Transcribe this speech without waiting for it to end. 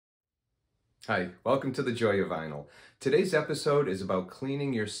Hi, welcome to the Joy of Vinyl. Today's episode is about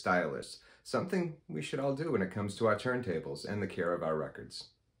cleaning your stylus, something we should all do when it comes to our turntables and the care of our records.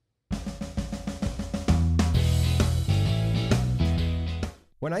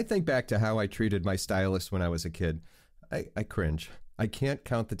 When I think back to how I treated my stylus when I was a kid, I cringe. I can't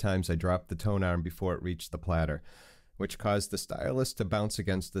count the times I dropped the tone arm before it reached the platter, which caused the stylus to bounce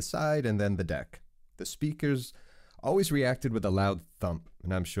against the side and then the deck. The speakers always reacted with a loud thump,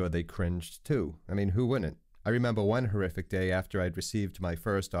 and I'm sure they cringed too. I mean, who wouldn't? I remember one horrific day after I'd received my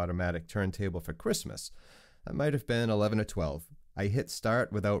first automatic turntable for Christmas. I might have been 11 or 12. I hit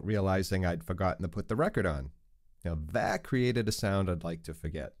start without realizing I'd forgotten to put the record on. Now that created a sound I'd like to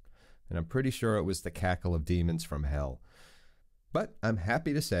forget, and I'm pretty sure it was the cackle of demons from hell. But I'm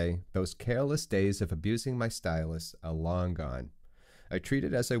happy to say those careless days of abusing my stylus are long gone. I treat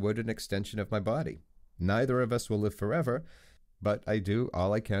it as I would an extension of my body. Neither of us will live forever, but I do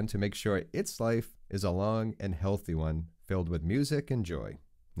all I can to make sure its life is a long and healthy one, filled with music and joy.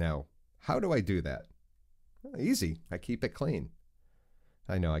 Now, how do I do that? Well, easy. I keep it clean.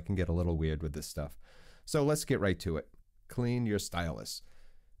 I know I can get a little weird with this stuff. So let's get right to it. Clean your stylus.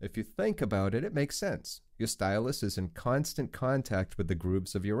 If you think about it, it makes sense. Your stylus is in constant contact with the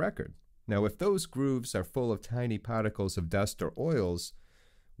grooves of your record. Now, if those grooves are full of tiny particles of dust or oils,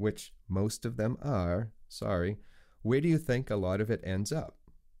 which most of them are, where do you think a lot of it ends up?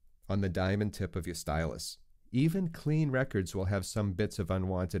 On the diamond tip of your stylus. Even clean records will have some bits of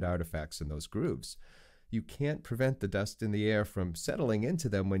unwanted artifacts in those grooves. You can't prevent the dust in the air from settling into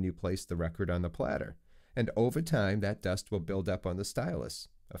them when you place the record on the platter. And over time, that dust will build up on the stylus,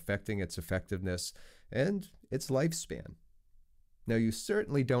 affecting its effectiveness and its lifespan. Now, you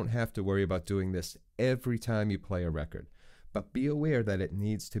certainly don't have to worry about doing this every time you play a record, but be aware that it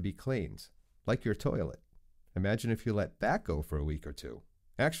needs to be cleaned, like your toilet. Imagine if you let that go for a week or two.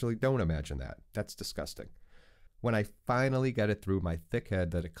 Actually, don't imagine that. That's disgusting. When I finally got it through my thick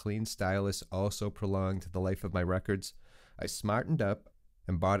head that a clean stylus also prolonged the life of my records, I smartened up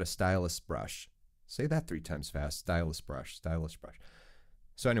and bought a stylus brush. Say that 3 times fast. Stylus brush, stylus brush.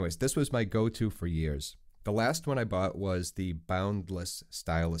 So anyways, this was my go-to for years. The last one I bought was the boundless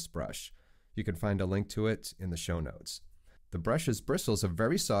stylus brush. You can find a link to it in the show notes. The brush's bristles are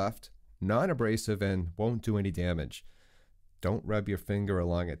very soft, non-abrasive, and won't do any damage. Don't rub your finger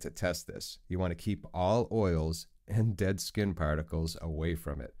along it to test this. You want to keep all oils and dead skin particles away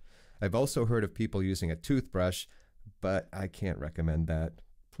from it. I've also heard of people using a toothbrush, but I can't recommend that.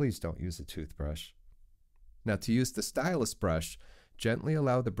 Please don't use a toothbrush. Now, to use the stylus brush, gently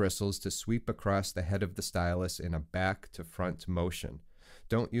allow the bristles to sweep across the head of the stylus in a back-to-front motion.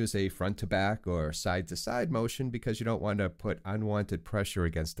 Don't use a front-to-back or side-to-side motion because you don't want to put unwanted pressure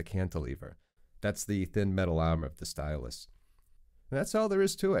against the cantilever. That's the thin metal arm of the stylus. And that's all there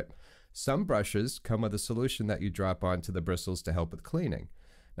is to it. Some brushes come with a solution that you drop onto the bristles to help with cleaning.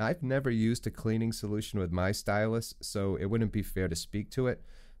 Now, I've never used a cleaning solution with my stylus, so it wouldn't be fair to speak to it.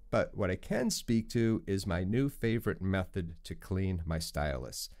 But what I can speak to is my new favorite method to clean my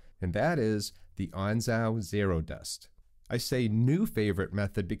stylus, and that is the Onzau Zero Dust. I say new favorite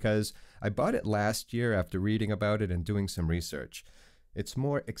method because I bought it last year after reading about it and doing some research. It's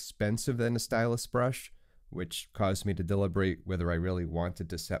more expensive than a stylus brush, which caused me to deliberate whether I really wanted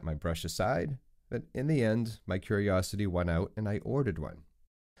to set my brush aside. But in the end, my curiosity won out and I ordered one.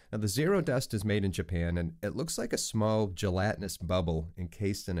 Now, the Zero Dust is made in Japan, and it looks like a small gelatinous bubble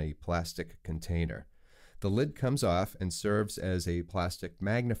encased in a plastic container. The lid comes off and serves as a plastic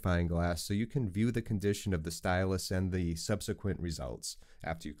magnifying glass so you can view the condition of the stylus and the subsequent results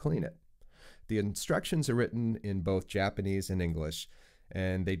after you clean it. The instructions are written in both Japanese and English,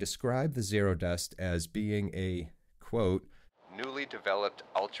 and they describe the Zero Dust as being a, quote, newly developed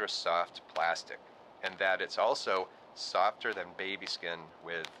ultra-soft plastic, and that it's also softer than baby skin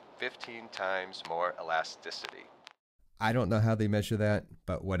with 15 times more elasticity. I don't know how they measure that,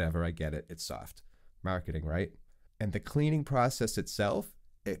 but whatever, I get it. It's soft. Marketing, right? And the cleaning process itself,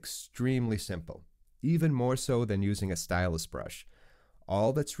 extremely simple. Even more so than using a stylus brush.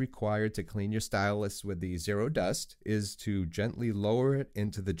 All that's required to clean your stylus with the Zero Dust is to gently lower it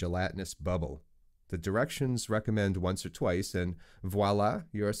into the gelatinous bubble. The directions recommend once or twice, and voila,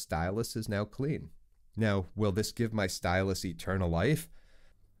 your stylus is now clean. Now, will this give my stylus eternal life?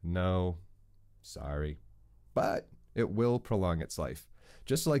 No, sorry. But it will prolong its life.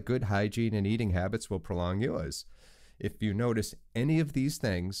 Just like good hygiene and eating habits will prolong yours. If you notice any of these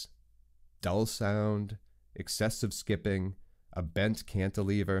things, dull sound, excessive skipping, a bent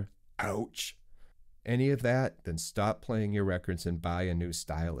cantilever, ouch, any of that, then stop playing your records and buy a new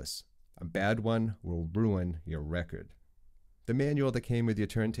stylus. A bad one will ruin your record. The manual that came with your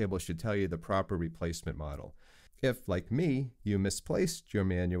turntable should tell you the proper replacement model. If, like me, you misplaced your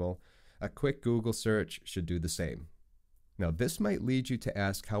manual, a quick Google search should do the same. Now, this might lead you to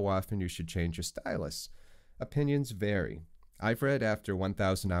ask how often you should change your stylus. Opinions vary. I've read after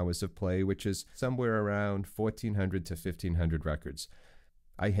 1,000 hours of play, which is somewhere around 1,400 to 1,500 records.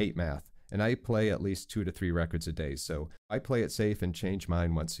 I hate math, and I play at least 2 to 3 records a day, so I play it safe and change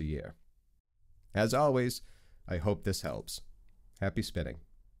mine once a year. As always, I hope this helps. Happy spinning.